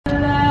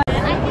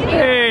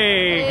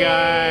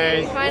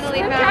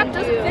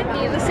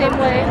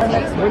way.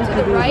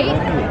 To the right? I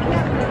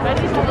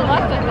think to the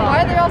left, I thought.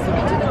 Why are they all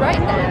swimming to the right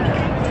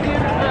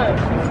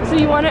then? So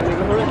you want it? But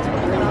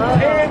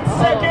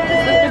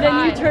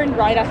then you turn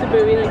right after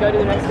buoy and then go to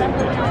the next one.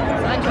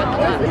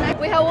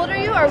 Wait, how old are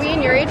you? Are we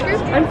in your age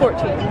group? I'm 14.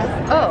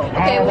 Oh,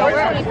 okay, well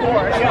we're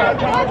 24. Should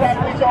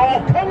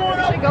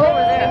go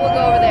over there. We'll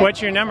go over there.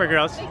 What's your number,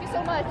 girls? Thank you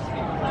so much.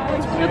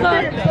 Good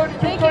luck.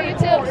 Thank you, you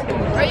too.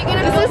 Are you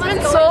gonna? This has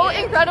been so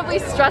incredibly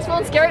stressful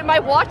and scary. My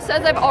watch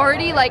says I've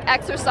already like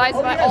exercised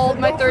all of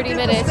my 30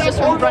 minutes just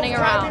from running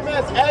around.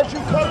 This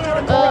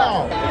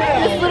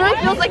literally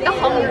feels like the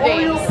Hunger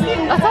Games.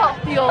 That's how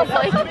it feels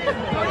like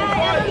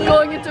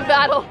going into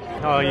battle.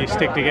 Oh, you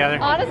stick together?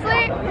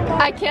 Honestly,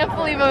 I can't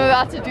believe I'm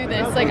about to do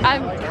this. Like,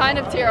 I'm kind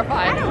of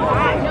terrified.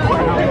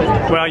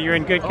 Well, you're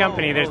in good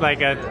company. There's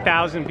like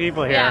 1,000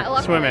 people here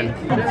swimming. We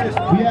have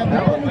the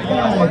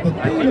 25, the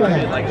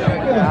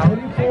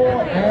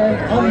 24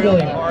 and under.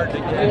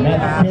 And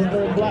that's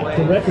silver and black,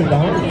 the record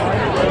behind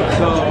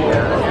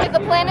it.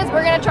 The plan is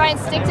we're going to try and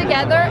stick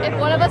together. If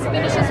one of us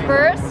finishes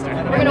first,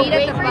 we're going to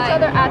wait for each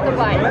other at the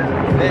bike.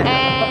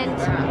 And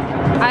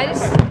I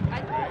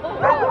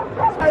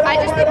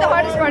just think the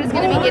hardest part is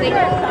going to be getting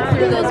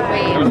through those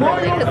waves.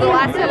 Because the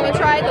last time we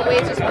tried, the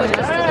waves just pushed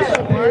us to the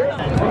shore.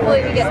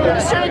 Hopefully we get through. I'm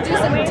just trying to do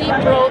some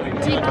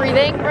deep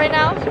breathing right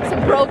now.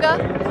 Some broga.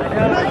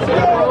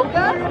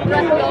 Broga?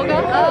 Breath yoga.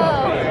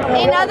 Oh.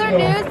 In other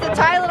news, the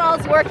Tylenol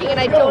is working and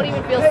I don't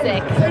even feel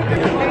sick.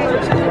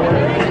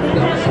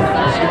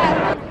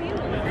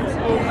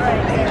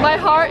 My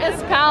heart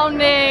is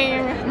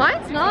pounding.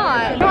 Mine's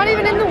not. I'm not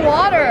even in the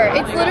water.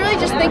 It's literally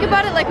just think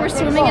about it like we're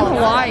swimming in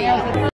Hawaii.